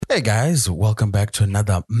Hey guys, welcome back to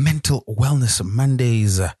another Mental Wellness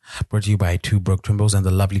Mondays brought to you by Two Broke Twimbos and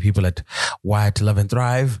the lovely people at Wired to Love and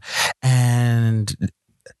Thrive. And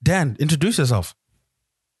Dan, introduce yourself.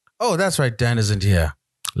 Oh, that's right. Dan isn't here.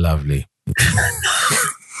 Lovely.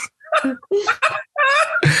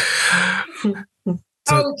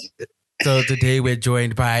 So today we're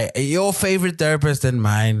joined by your favorite therapist and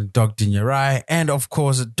mine, Dr. Nyarai, and of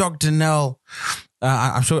course, Dr. Nell.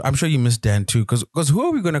 I'm sure you missed Dan too, because who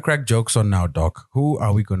are we going to crack jokes on now, Doc? Who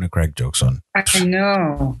are we going to crack jokes on? I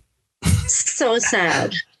know. So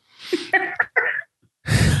sad.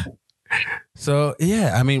 So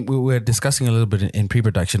yeah, I mean, we were discussing a little bit in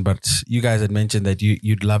pre-production, but you guys had mentioned that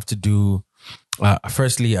you'd love to do,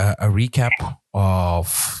 firstly, a recap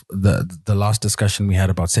of the last discussion we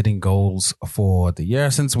had about setting goals for the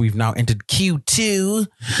year, since we've now entered Q2,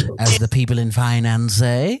 as the people in finance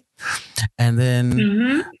say. And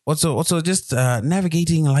then also just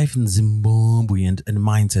navigating life in Zimbabwe and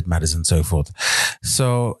mindset matters and so forth.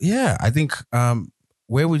 So yeah, I think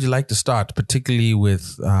where would you like to start, particularly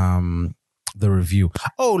with the review?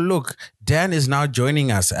 Oh, look, Dan is now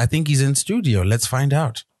joining us. I think he's in studio. Let's find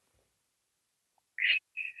out.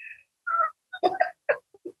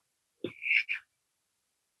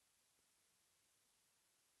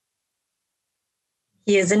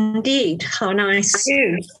 Yes, indeed. How nice.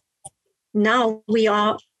 Now we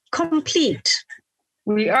are complete.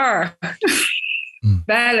 We are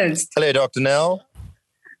balanced. Hello, Dr. Nell.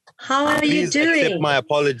 How are you Please doing? accept my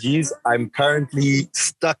apologies. I'm currently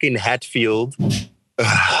stuck in Hatfield.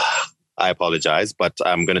 I apologize, but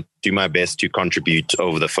I'm going to do my best to contribute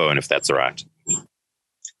over the phone, if that's all right.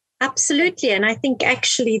 Absolutely. And I think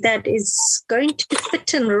actually that is going to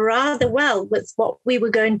fit in rather well with what we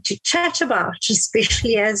were going to chat about,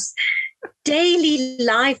 especially as daily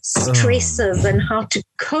life stresses and how to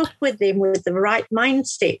cope with them with the right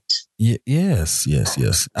mindset. Yes. This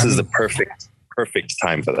is the perfect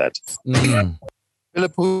time for that.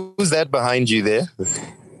 Philip, who's that behind you there?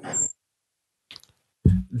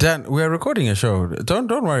 Dan, we are recording a show. Don't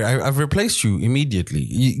worry. I've replaced you immediately.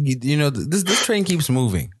 You know, this train keeps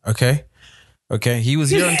moving. Okay. He was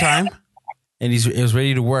here on time, and he was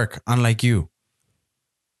ready to work. Unlike you.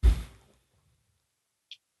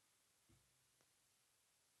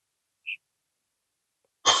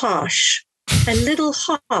 Harsh. A little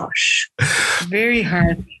harsh. Very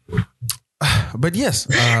hard. But yes,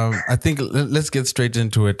 I think let's get straight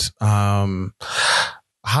into it.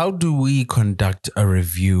 How do we conduct a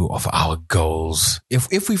review of our goals?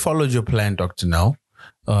 If we followed your plan, Dr. Nell,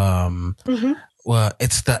 well,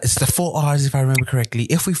 it's the 4 R's, if I remember correctly.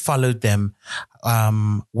 If we followed them,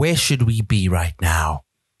 where should we be right now?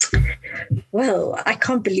 Well, I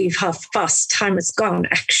can't believe how fast time has gone,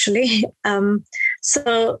 actually.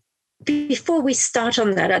 So before we start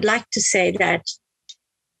on that, I'd like to say that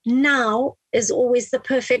now is always the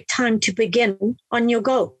perfect time to begin on your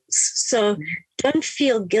goals. So don't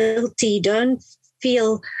feel guilty. Don't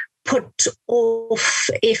feel put off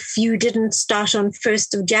if you didn't start on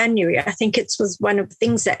 1st of January. I think it was one of the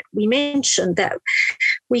things that we mentioned, that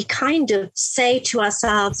we kind of say to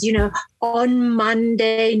ourselves, you know, on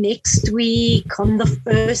Monday next week, on the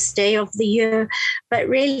first day of the year. But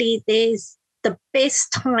really, there's the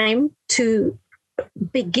best time to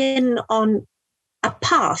begin on a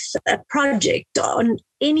path, a project, on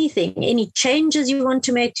anything, any changes you want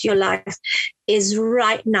to make to your life is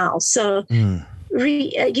right now. So,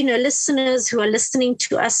 listeners who are listening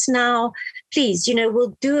to us now, please,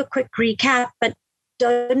 we'll do a quick recap, but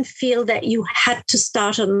don't feel that you had to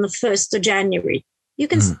start on the 1st of January. You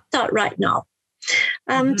can start right now.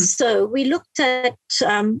 So we looked at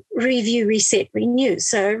review, reset, renew.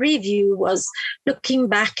 So review was looking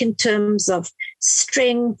back in terms of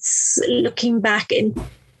strengths, looking back in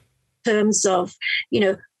terms of,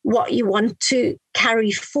 what you want to carry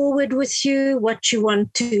forward with you, what you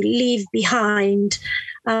want to leave behind.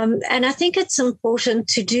 And I think it's important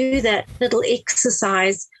to do that little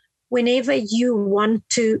exercise whenever you want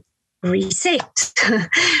to reset.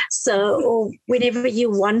 Or whenever you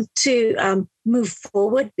want to move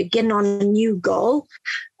forward, begin on a new goal,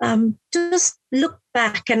 just look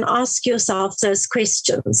back and ask yourself those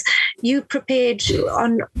questions. You prepared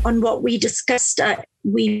on what we discussed.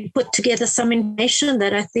 We put together some information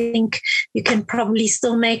that I think you can probably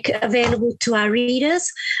still make available to our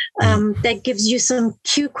readers. That gives you some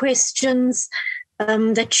cue questions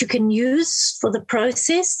that you can use for the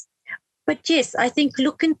process. But yes, I think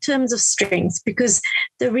look in terms of strengths, because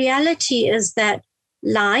the reality is that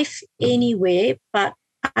life anywhere, but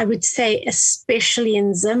I would say especially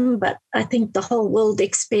in Zim, but I think the whole world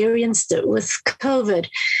experienced it with COVID,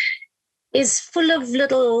 is full of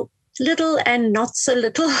little and not so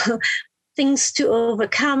little things to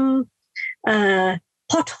overcome,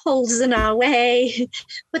 potholes in our way.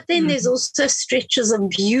 But then there's also stretches of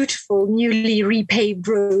beautiful, newly repaved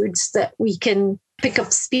roads that we can pick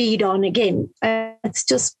up speed on again. It's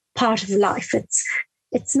just part of life.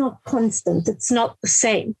 It's not constant. It's not the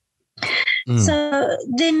same. So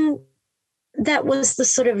then that was the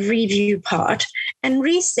sort of review part. And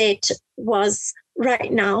reset was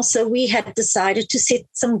right now. So we had decided to set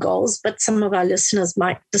some goals, but some of our listeners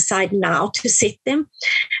might decide now to set them.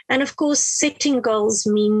 And of course, setting goals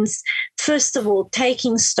means, first of all,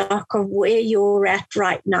 taking stock of where you're at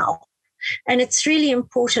right now. And it's really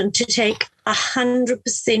important to take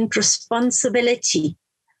 100% responsibility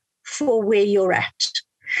for where you're at.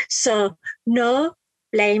 So no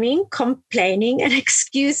blaming, complaining, and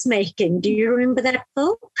excuse making. Do you remember that,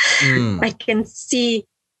 Phil? I can see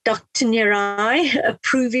Dr. Nirai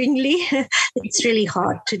approvingly. It's really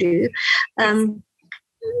hard to do.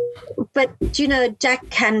 But, Jack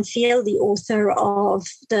Canfield, the author of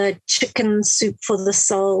the Chicken Soup for the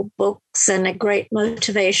Soul books and a great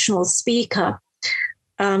motivational speaker,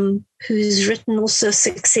 who's written also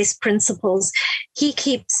Success Principles, he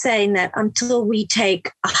keeps saying that until we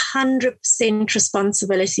take 100%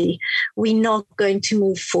 responsibility, we're not going to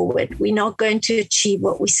move forward. We're not going to achieve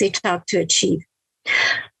what we set out to achieve.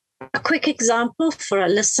 A quick example for our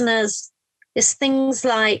listeners is things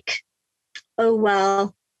like, oh,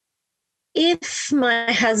 well, if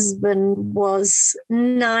my husband was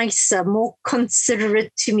nicer, more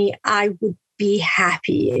considerate to me, I would be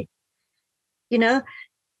happy.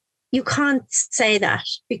 You can't say that,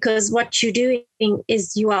 because what you're doing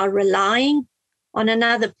is you are relying on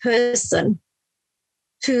another person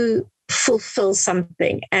to fulfill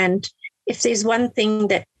something. And if there's one thing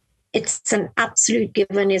that it's an absolute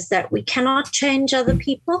given, is that we cannot change other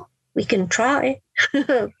people. We can try,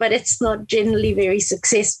 but it's not generally very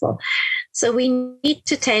successful. So we need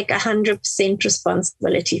to take 100%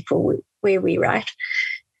 responsibility for where we're at.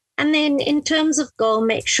 And then in terms of goal,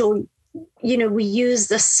 make sure, we use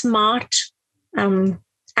the SMART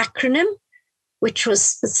acronym, which was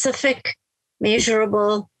specific,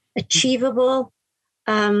 measurable, achievable,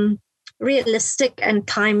 realistic, and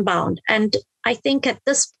time-bound. And I think at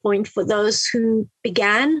this point, for those who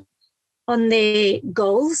began on their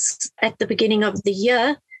goals at the beginning of the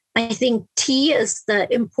year, I think T is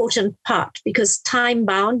the important part, because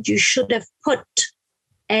time-bound, you should have put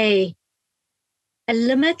a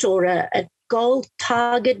limit or a goal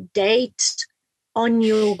target date on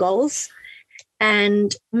your goals,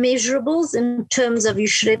 and measurables in terms of you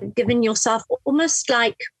should have given yourself almost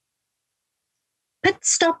like pit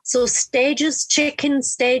stops or stages, check-in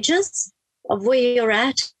stages of where you're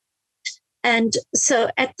at. And so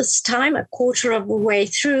at this time, a quarter of the way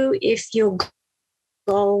through, if your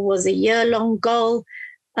goal was a year-long goal,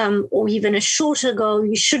 or even a shorter goal,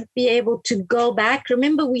 you should be able to go back.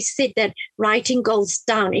 Remember, we said that writing goals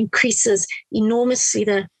down increases enormously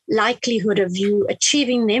the likelihood of you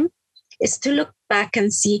achieving them, is to look back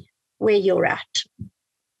and see where you're at.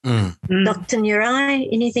 Dr. Nirai,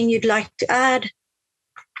 anything you'd like to add?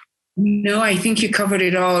 No, I think you covered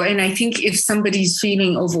it all. And I think if somebody's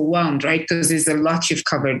feeling overwhelmed, right, because there's a lot you've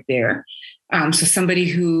covered there. So somebody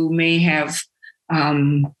who may have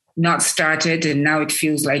not started and now it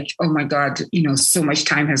feels like, oh my God, so much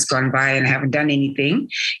time has gone by and I haven't done anything,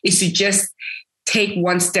 is to just take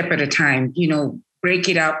one step at a time, break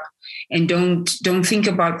it up and don't think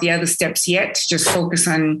about the other steps yet. Just focus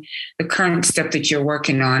on the current step that you're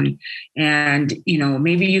working on. And,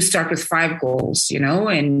 maybe you start with 5 goals,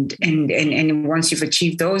 and once you've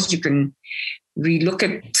achieved those, you can relook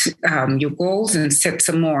at your goals and set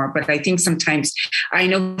some more. But I think sometimes, I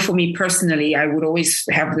know for me personally, I would always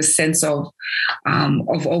have this sense of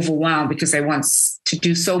overwhelm, because I want to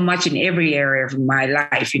do so much in every area of my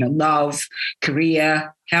life, love,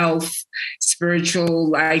 career, health, spiritual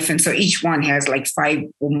life. And so each one has like 5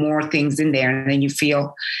 or more things in there. And then you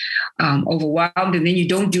feel overwhelmed, and then you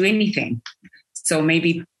don't do anything. So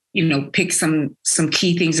maybe, pick some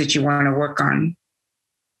key things that you want to work on.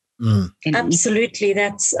 Absolutely.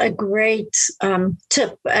 That's a great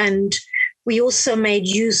tip. And we also made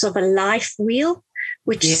use of a life wheel,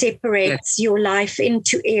 which separates your life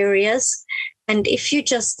into areas. And if you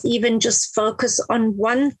just focus on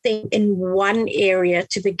one thing in one area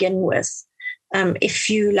to begin with, if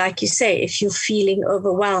you, like you say, if you're feeling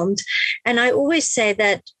overwhelmed. And I always say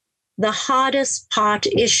that the hardest part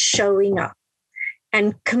is showing up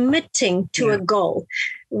and committing to a goal.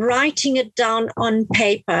 Writing it down on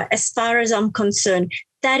paper, as far as I'm concerned,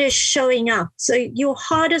 that is showing up. So your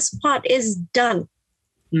hardest part is done.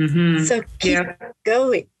 Mm-hmm. So keep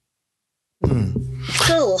going.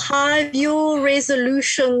 Phil, how are your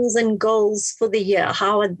resolutions and goals for the year?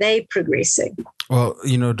 How are they progressing? Well,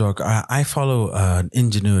 Doc, I follow an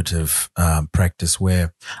ingenuitive practice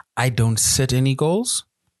where I don't set any goals.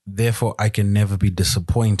 Therefore, I can never be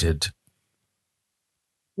disappointed.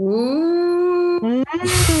 Ooh.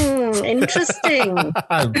 Interesting.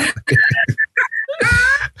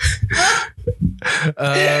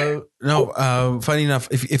 Funny enough,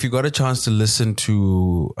 if you got a chance to listen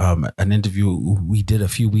to an interview we did a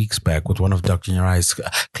few weeks back with one of Dr. Nyerai's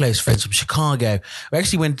close friends from Chicago, we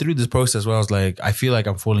actually went through this process where I was like, I feel like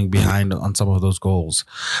I'm falling behind on some of those goals.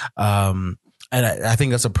 And I think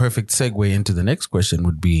that's a perfect segue into the next question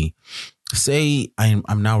would be, say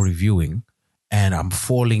I'm now reviewing and I'm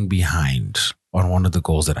falling behind on one of the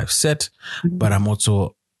goals that I've set, but I'm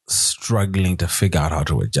also struggling to figure out how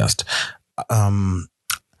to adjust. I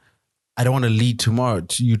don't want to lead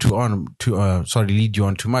lead you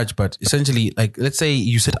on too much, but essentially, like, let's say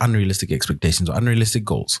you set unrealistic expectations or unrealistic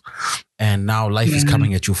goals, and now life is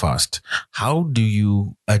coming at you fast. How do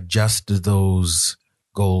you adjust those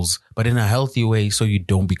goals, but in a healthy way, so you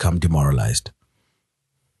don't become demoralized?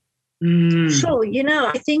 Sure.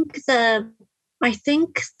 I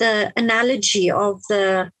think the analogy of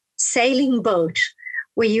the sailing boat,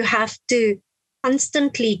 where you have to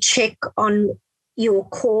constantly check on your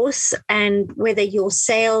course and whether your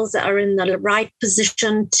sails are in the right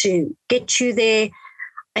position to get you there.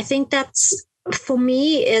 I think that's, for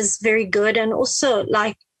me, is very good. And also,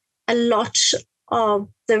 like, a lot of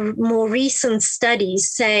the more recent studies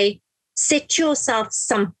say, set yourself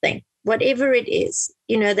something, whatever it is,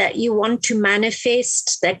 that you want to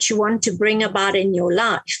manifest, that you want to bring about in your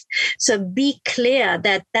life. So be clear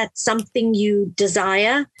that that's something you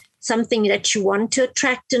desire, something that you want to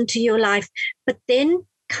attract into your life, but then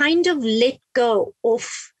kind of let go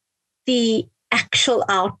of the actual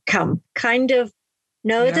outcome. Kind of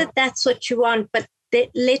know that that's what you want, but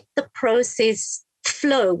let the process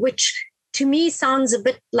flow, which to me sounds a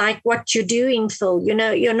bit like what you're doing, Phil.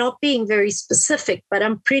 You're not being very specific, but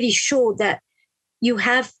I'm pretty sure that you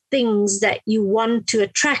have things that you want to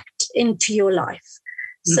attract into your life.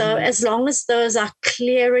 So as long as those are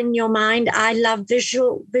clear in your mind, I love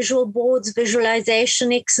visual boards,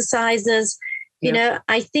 visualization exercises.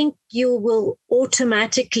 I think you will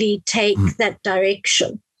automatically take that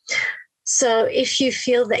direction. So if you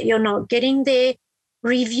feel that you're not getting there,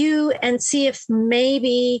 review and see if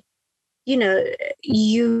maybe,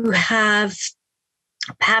 you have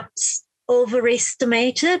perhaps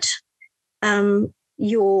overestimated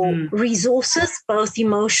your resources, both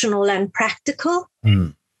emotional and practical,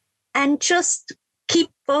 and just keep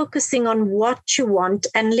focusing on what you want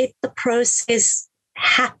and let the process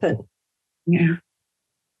happen. Yeah.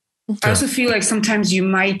 Okay. I also feel like sometimes you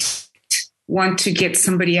might want to get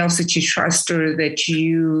somebody else that you trust or that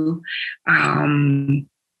you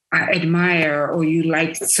admire, or you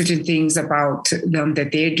like certain things about them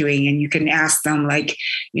that they're doing, and you can ask them, like,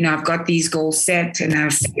 I've got these goals set and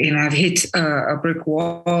I've hit a brick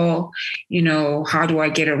wall, how do I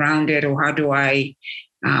get around it, or how do I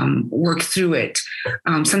work through it?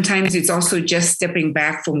 Sometimes it's also just stepping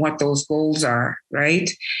back from what those goals are,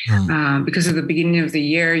 right? Because at the beginning of the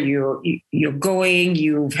year, you're going,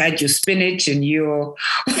 you've had your spinach and you're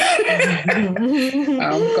got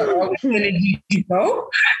all the energy to go.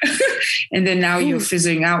 And then now you're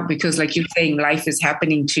fizzling out because, like you're saying, life is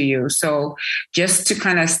happening to you. So just to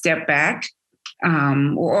kind of step back,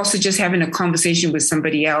 or also just having a conversation with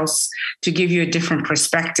somebody else to give you a different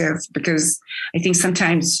perspective, because I think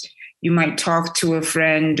sometimes you might talk to a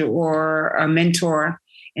friend or a mentor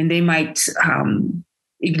and they might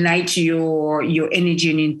ignite your energy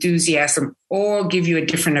and enthusiasm, or give you a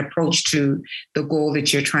different approach to the goal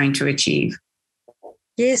that you're trying to achieve.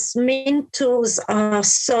 Yes, mentors are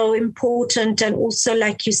so important. And also,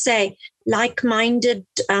 like you say, like-minded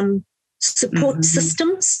support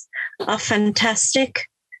systems are fantastic.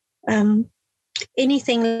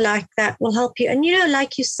 Anything like that will help you. And,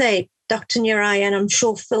 like you say, Dr. Nyerai, and I'm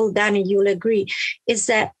sure Phil, Danny, you'll agree, is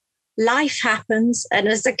that life happens. And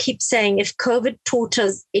as I keep saying, if COVID taught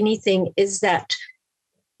us anything, is that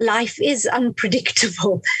life is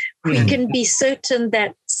unpredictable. We can be certain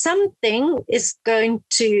that something is going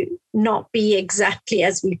to not be exactly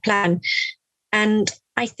as we plan. And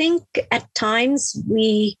I think at times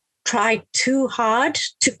we try too hard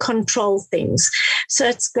to control things. So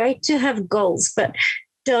it's great to have goals, but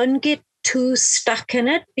don't get too stuck in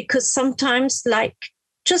it, because sometimes, like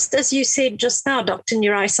just as you said just now, Dr.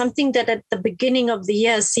 Nyerai, something that at the beginning of the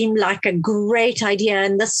year seemed like a great idea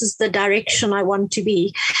and this is the direction I want to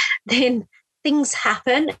be, then things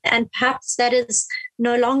happen, and perhaps that is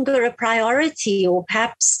no longer a priority, or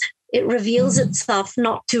perhaps it reveals itself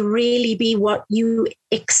not to really be what you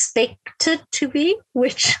expect it to be,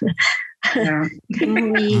 which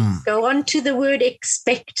can we go on to the word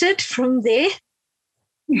expected from there?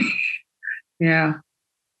 Yeah.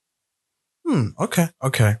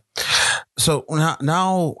 Okay. So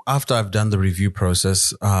now after I've done the review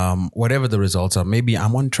process, whatever the results are, maybe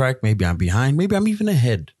I'm on track, maybe I'm behind, maybe I'm even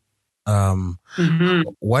ahead.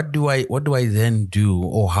 What do I then do,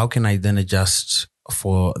 or how can I then adjust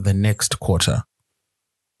for the next quarter?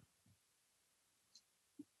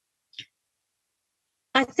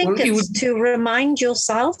 I think it's to remind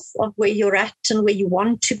yourself of where you're at and where you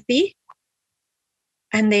want to be,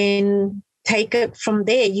 and then take it from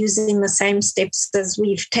there using the same steps as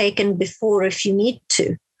we've taken before if you need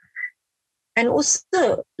to. And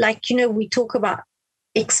also, we talk about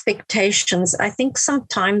expectations. I think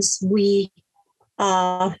sometimes we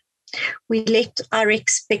let our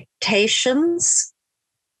expectations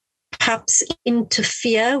perhaps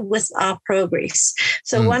interfere with our progress.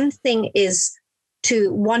 So one thing is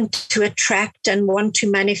to want to attract and want to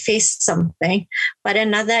manifest something, but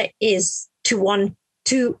another is to want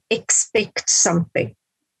to expect something,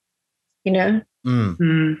 I don't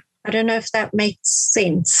know if that makes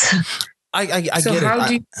sense. I so get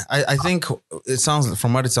it. I think it sounds,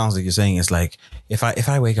 from what it sounds like you're saying, is like if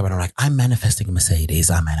I wake up and I'm like, I'm manifesting a Mercedes,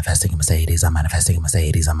 I'm manifesting a Mercedes, I'm manifesting a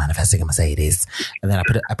Mercedes, I'm manifesting a Mercedes, and then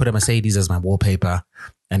I put a Mercedes as my wallpaper,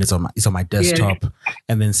 and it's on my desktop,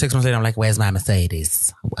 and then 6 months later I'm like, where's my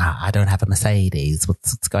Mercedes? I don't have a Mercedes.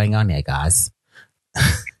 What's going on here, guys?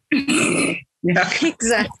 Yeah,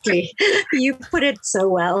 exactly. You put it so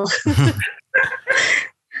well.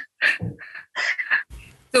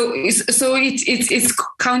 So it's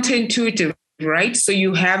counterintuitive, right? So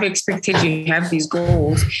you have expectations, you have these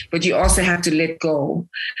goals, but you also have to let go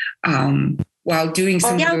while doing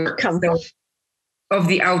some of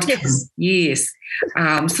the outcome. Yes.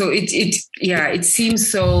 So it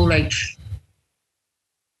seems so like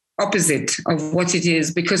opposite of what it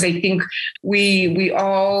is, because I think we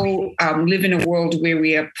all live in a world where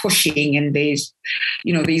we are pushing, and there's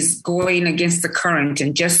going against the current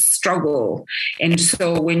and just struggle. And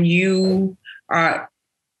so when you are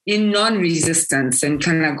in non-resistance and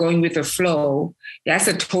kind of going with the flow, that's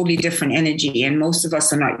a totally different energy, and most of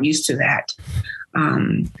us are not used to that.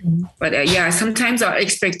 But sometimes our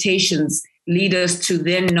expectations lead us to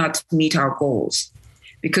then not meet our goals,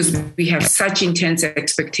 because we have such intense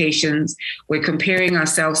expectations. We're comparing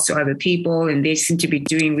ourselves to other people, and they seem to be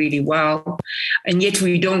doing really well. And yet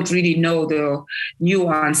we don't really know the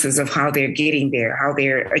nuances of how they're getting there, how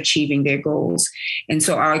they're achieving their goals. And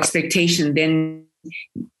so our expectation then,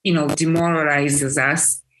 demoralizes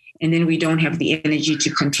us, and then we don't have the energy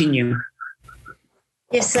to continue.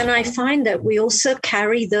 Yes, and I find that we also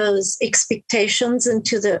carry those expectations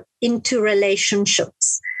into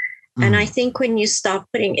relationships. And I think when you start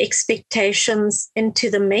putting expectations into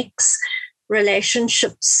the mix,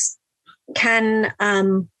 relationships can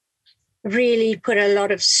really put a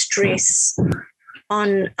lot of stress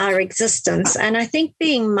on our existence. And I think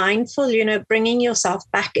being mindful, bringing yourself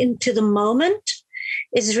back into the moment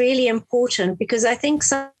is really important, because I think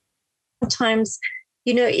sometimes,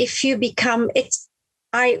 if you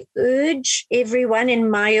I urge everyone, in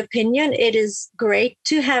my opinion, it is great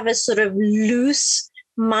to have a sort of loose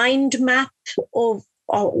mind map or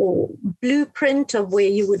blueprint of where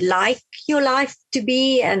you would like your life to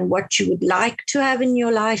be and what you would like to have in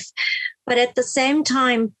your life. But at the same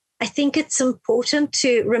time, I think it's important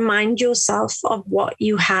to remind yourself of what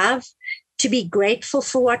you have, to be grateful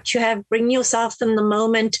for what you have, bring yourself in the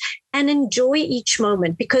moment and enjoy each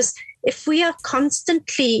moment. Because if we are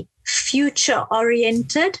constantly future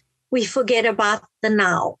oriented, we forget about the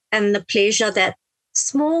now and the pleasure that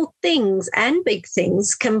small things and big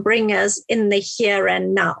things can bring us in the here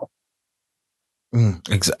and now.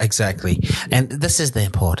 Exactly. And this is the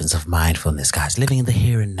importance of mindfulness, guys, living in the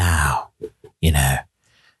here and now,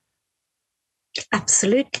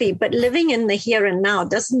 Absolutely. But living in the here and now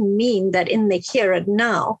doesn't mean that in the here and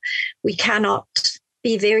now we cannot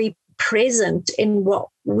be very present in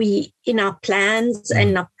in our plans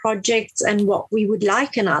and our projects and what we would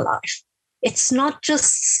like in our life. It's not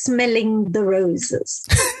just smelling the roses.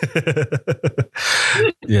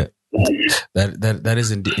 Yeah, that is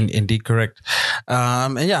indeed correct.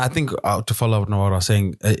 And I think to follow up on what I was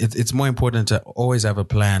saying, it's more important to always have a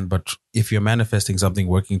plan. But if you're manifesting something,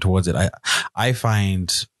 working towards it, I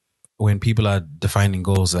find when people are defining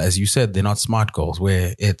goals, as you said, they're not SMART goals,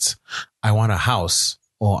 where it's I want a house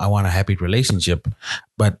or I want a happy relationship,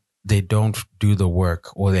 but they don't do the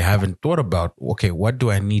work, or they haven't thought about, okay, what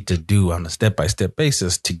do I need to do on a step-by-step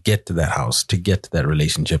basis to get to that house, to get to that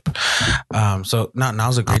relationship? So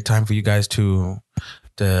now's a great time for you guys to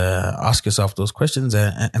ask yourself those questions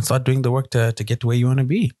and start doing the work to get to where you want to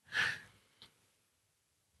be.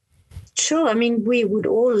 Sure. I mean, we would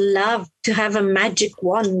all love to have a magic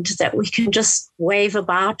wand that we can just wave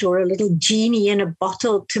about, or a little genie in a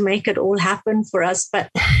bottle to make it all happen for us.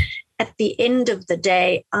 But at the end of the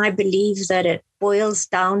day, I believe that it boils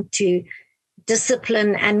down to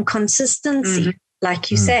discipline and consistency.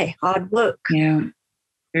 Like you say, hard work. Yeah,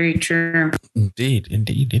 very true.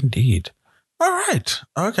 Indeed. All right.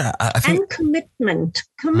 Okay. I think, and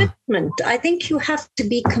commitment. I think you have to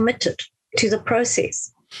be committed to the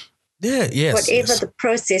process. Yeah, yes. Whatever the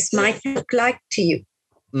process might look like to you.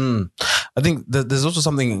 I think that there's also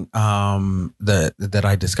something that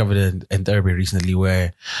I discovered in therapy recently,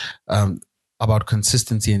 where about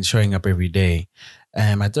consistency and showing up every day.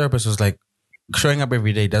 And my therapist was like, showing up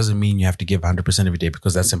every day doesn't mean you have to give 100% every day,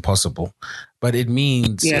 because that's impossible. But it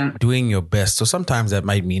means doing your best. So sometimes that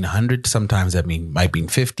might mean 100. Sometimes that might mean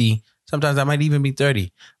 50. Sometimes that might even be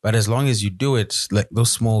 30. But as long as you do it, like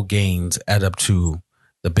those small gains add up to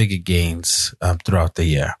the bigger gains throughout the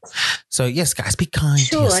year. So yes, guys, be kind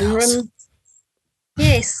to yourselves.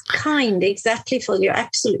 Yes, kind. Exactly, Phil. You're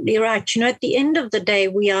absolutely right. You know, at the end of the day,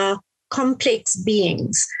 we are complex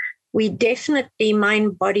beings. We definitely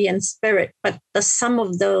mind, body, and spirit, but the sum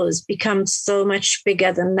of those becomes so much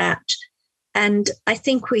bigger than that. And I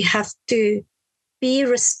think we have to be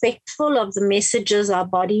respectful of the messages our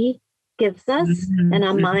body gives us and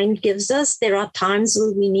our mind gives us. There are times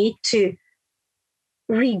where we need to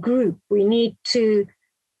regroup. We need to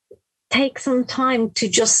take some time to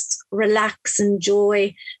just relax,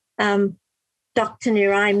 enjoy. Dr.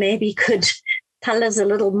 Nirai maybe could tell us a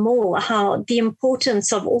little more how the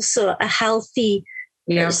importance of also a healthy,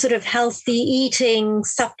 sort of healthy eating,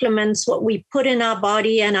 supplements, what we put in our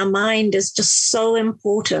body and our mind is just so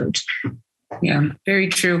important. Yeah, very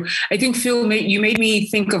true. I think, Phil, you made me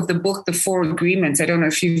think of the book, The Four Agreements. I don't know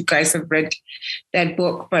if you guys have read that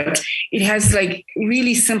book, but it has like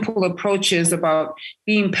really simple approaches about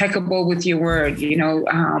being impeccable with your word,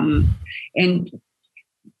 and,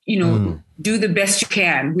 do the best you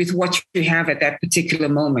can with what you have at that particular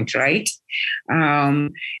moment, right?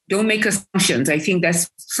 Don't make assumptions. I think that's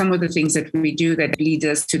some of the things that we do that lead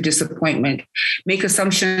us to disappointment. Make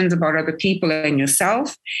assumptions about other people and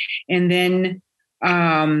yourself. And then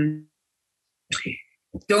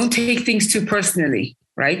don't take things too personally,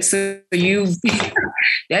 right? So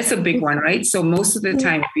that's a big one, right? So most of the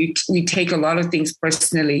time we take a lot of things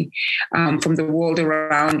personally from the world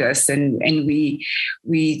around us, and we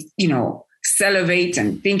salivate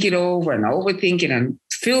and think it over and overthink it. And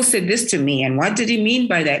Phil said this to me, and what did he mean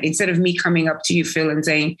by that? Instead of me coming up to you, Phil, and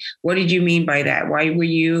saying, what did you mean by that? Why were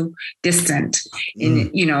you distant?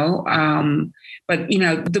 And, but,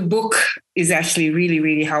 the book is actually really,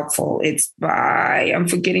 really helpful. It's by, I'm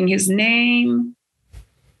forgetting his name.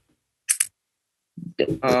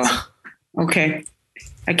 Okay.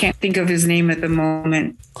 I can't think of his name at the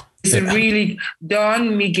moment. It's a really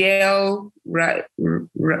Don Miguel Ruiz.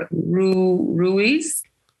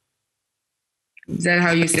 Is that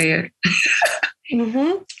how you say it?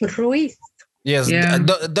 Ruiz. Yes, yeah.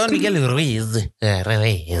 Don Miguel Ruiz.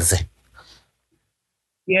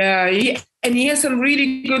 Yeah, and he has some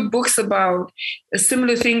really good books about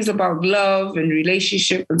similar things about love and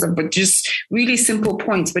relationship and stuff, but just really simple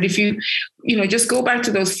points. But if you just go back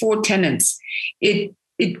to those 4 tenets, it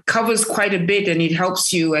covers quite a bit, and it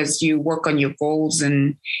helps you as you work on your goals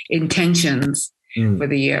and intentions for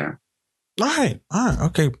the year. All right.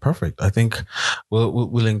 Okay. Perfect. I think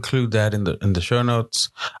we'll include that in the show notes.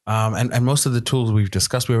 And most of the tools we've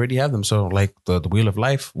discussed, we already have them. So like the Wheel of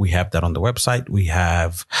Life, we have that on the website. We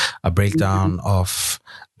have a breakdown of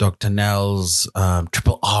Dr. Nell's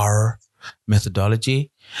Triple R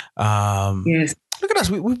methodology. Yes. Look at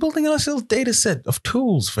us. We're building ourselves a data set of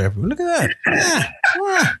tools for everyone. Look at that.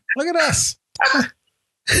 Look at us.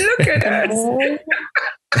 Look at us.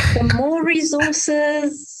 The more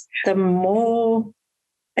resources, the more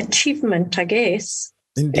achievement, I guess.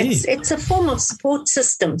 Indeed. It's a form of support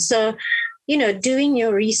system. So, doing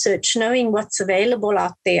your research, knowing what's available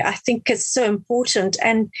out there, I think is so important.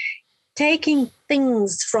 And taking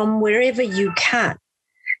things from wherever you can.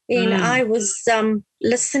 And I was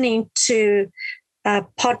listening to a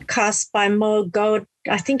podcast by Mo Gaudat.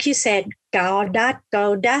 I think you said Gaudat.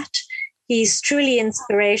 He's truly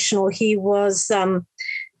inspirational. He was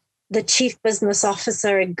the chief business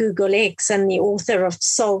officer at Google X and the author of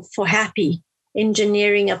Solve for Happy,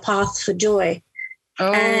 Engineering a Path for Joy.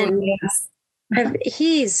 Oh, And yes.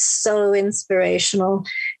 he's so inspirational.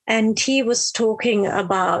 And he was talking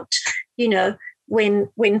about, you know, when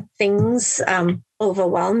things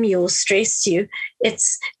overwhelm you or stress you,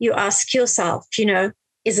 you ask yourself, you know,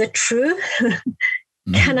 is it true?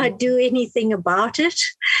 Can I do anything about it?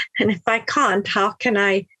 And if I can't, how can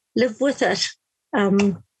I live with it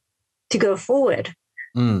to go forward?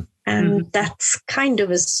 And that's kind of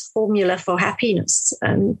his formula for happiness.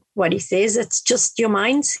 And what he says, it's just your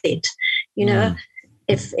mindset. You know,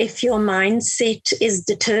 if your mindset is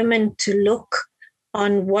determined to look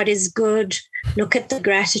on what is good, look at the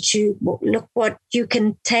gratitude, look what you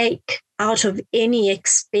can take out of any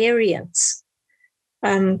experience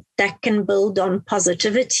that can build on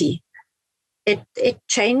positivity, it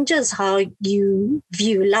changes how you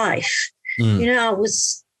view life. You know, I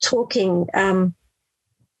was talking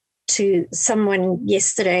to someone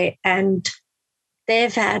yesterday, and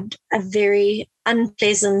they've had a very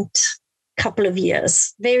unpleasant couple of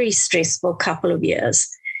years, very stressful couple of years.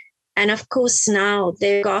 And of course, now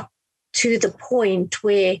they've got to the point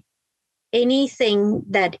where anything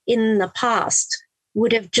that in the past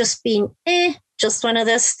would have just been, just one of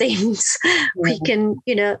those things, we can,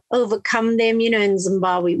 you know, overcome them. You know, in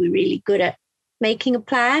Zimbabwe, we're really good at making a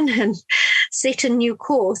plan and set a new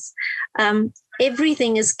course.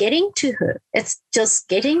 Everything is getting to her. It's just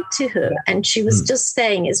getting to her. And she was just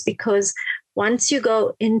saying is because once you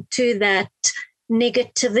go into that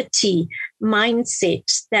negativity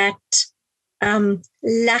mindset, that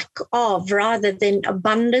lack of rather than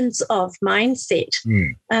abundance of mindset,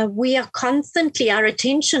 we are constantly, our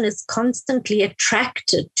attention is constantly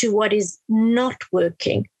attracted to what is not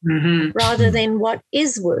working rather than what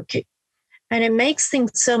is working. And it makes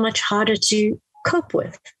things so much harder to cope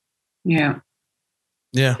with. Yeah.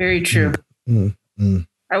 Yeah. Very true.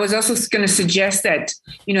 I was also going to suggest that,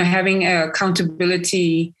 you know, having an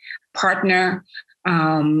accountability partner,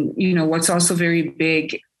 you know, what's also very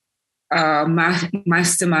big,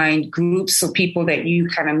 mastermind groups, so people that you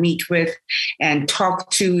kind of meet with and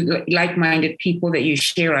talk to, like-minded people that you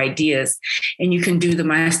share ideas, and you can do the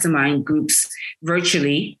mastermind groups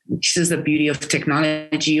virtually, which is the beauty of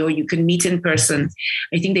technology, or you can meet in person.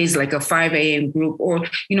 I think there's like a 5 a.m. group, or,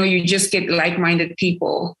 you know, you just get like-minded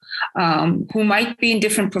people who might be in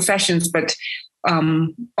different professions, but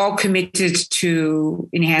all committed to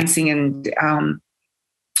enhancing and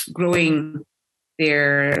growing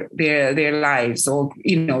their lives, or,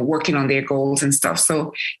 you know, working on their goals and stuff.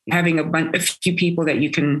 So having a few people that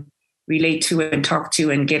you can relate to and talk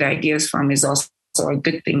to and get ideas from is also a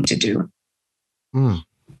good thing to do.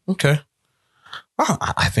 Okay. Well,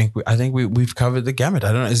 I think we've covered the gamut.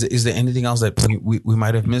 I don't know. Is there anything else that we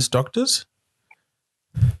might have missed, doctors?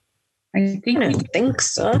 I don't think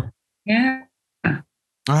so. Yeah.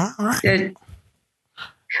 All right.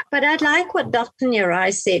 But I like what Dr.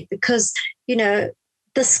 Neerai said, because, you know,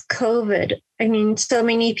 this COVID, I mean, so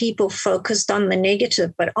many people focused on the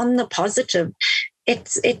negative, but on the positive,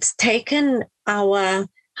 it's taken our,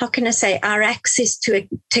 how can I say, our access to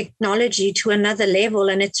technology to another level,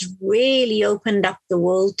 and it's really opened up the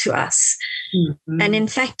world to us. And in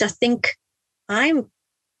fact, I think I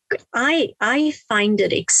find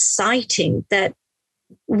it exciting that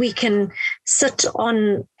we can sit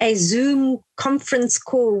on a Zoom conference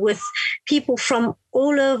call with people from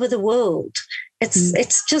all over the world.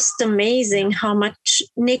 It's just amazing how much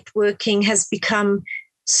networking has become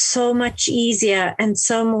so much easier and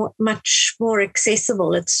so much more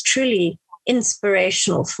accessible. It's truly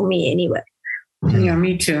inspirational for me anyway. Yeah,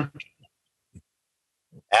 me too.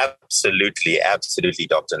 Absolutely,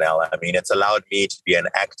 Dr. Nell. I mean, it's allowed me to be an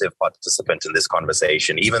active participant in this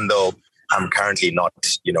conversation, even though I'm currently not,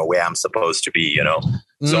 you know, where I'm supposed to be, you know.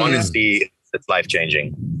 So honestly, it's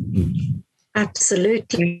life-changing.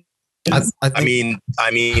 Absolutely. I mean,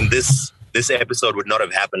 this episode would not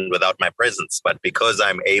have happened without my presence, but because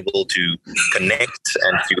I'm able to connect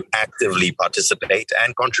and to actively participate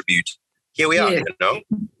and contribute, here we are, you know.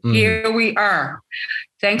 Here we are.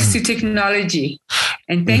 Thanks to technology.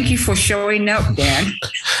 And thank you for showing up, Dan.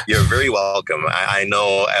 You're very welcome. I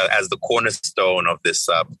know as the cornerstone of this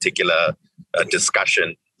particular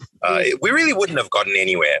discussion, we really wouldn't have gotten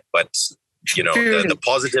anywhere. But, you know, the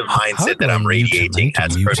positive mindset that I'm radiating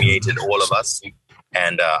has permeated all of us.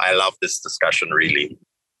 And I love this discussion, really.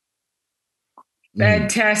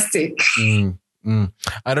 Fantastic.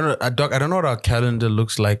 I don't know, Doc. I don't know what our calendar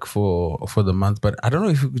looks like for the month, but I don't know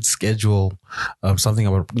if we could schedule something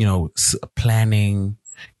about, you know, planning,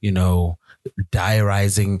 you know,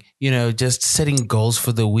 diarizing, you know, just setting goals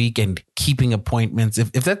for the week and keeping appointments.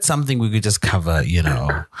 If that's something we could just cover, you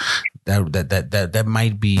know, that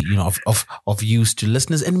might be, you know, of use to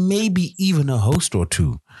listeners and maybe even a host or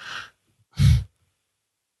two?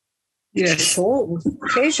 Yes. Sure, with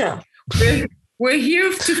pleasure. We're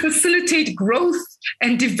here to facilitate growth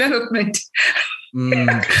and development.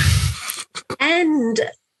 And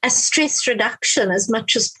a stress reduction as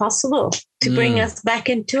much as possible to bring us back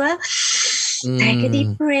into a take a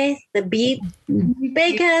deep breath, the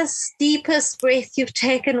biggest, deepest breath you've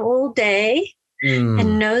taken all day.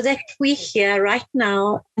 And know that we're here right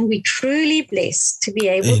now and we're truly blessed to be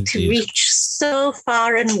able to reach so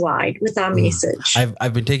far and wide with our message.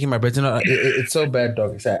 I've been taking my breath. You know, it's so bad,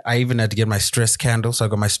 Doc. I even had to get my stress candle. So I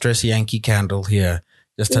got my stress Yankee candle here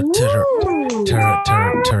just to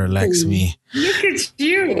relax me. Look at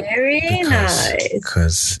you. Very nice.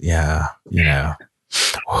 Because, yeah, you know.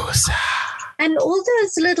 And all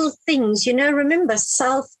those little things, you know, remember,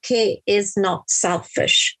 self-care is not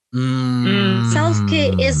selfish.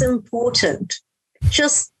 Self-care is important.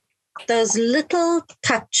 Just those little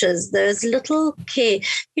touches, those little care.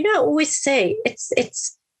 You know, I always say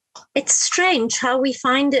it's strange how we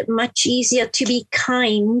find it much easier to be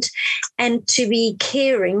kind and to be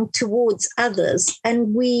caring towards others.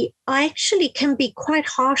 And we actually can be quite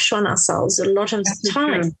harsh on ourselves a lot of the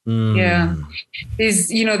time. Yeah. There's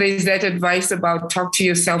that advice about talk to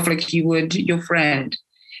yourself like you would your friend,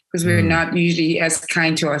 because we're not usually as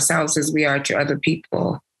kind to ourselves as we are to other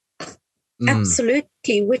people.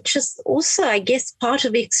 Absolutely, which is also, I guess, part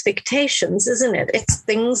of expectations, isn't it? It's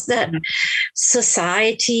things that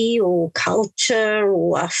society or culture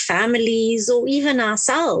or our families or even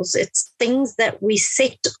ourselves, it's things that we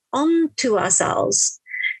set onto ourselves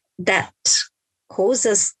that cause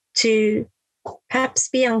us to perhaps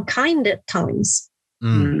be unkind at times.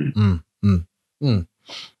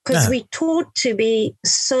 Because we're taught to be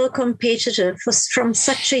so competitive from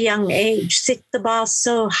such a young age, set the bar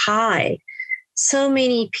so high. So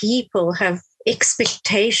many people have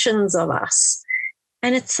expectations of us,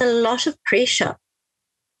 and it's a lot of pressure.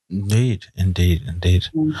 Indeed.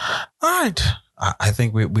 All right. I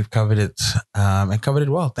think we've covered it and covered it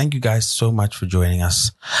well. Thank you guys so much for joining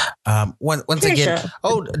us. Once Pleasure. again,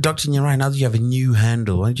 Dr. Nyarai, now that you have a new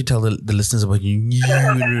handle, why don't you tell the listeners about your new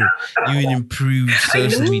and improved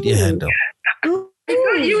social media handle? I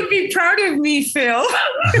thought you'd be proud of me, Phil.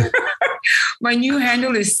 My new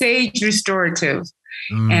handle is Sage Restorative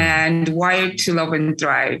and Wired to Love and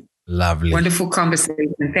Thrive. Lovely. Wonderful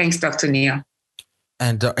conversation. Thanks, Dr. Neil.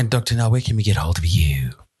 And Dr. Neil, where can we get hold of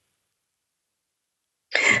you?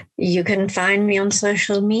 You can find me on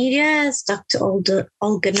social media as Dr.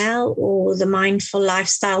 Olga Nell or the Mindful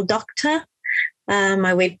Lifestyle Doctor,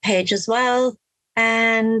 my webpage as well.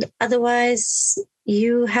 And otherwise,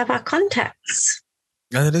 you have our contacts.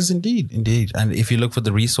 It is indeed. And if you look for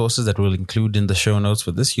the resources that we'll include in the show notes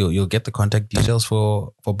for this, you'll get the contact details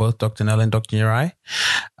for both Dr. Nell and Dr. Nyarai.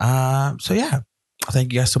 So yeah,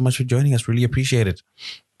 thank you guys so much for joining us. Really appreciate it.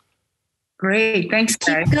 Great. Thanks,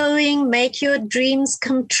 guys. Keep going. Make your dreams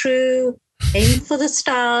come true. Aim for the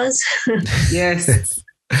stars. Yes.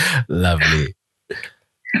 Lovely.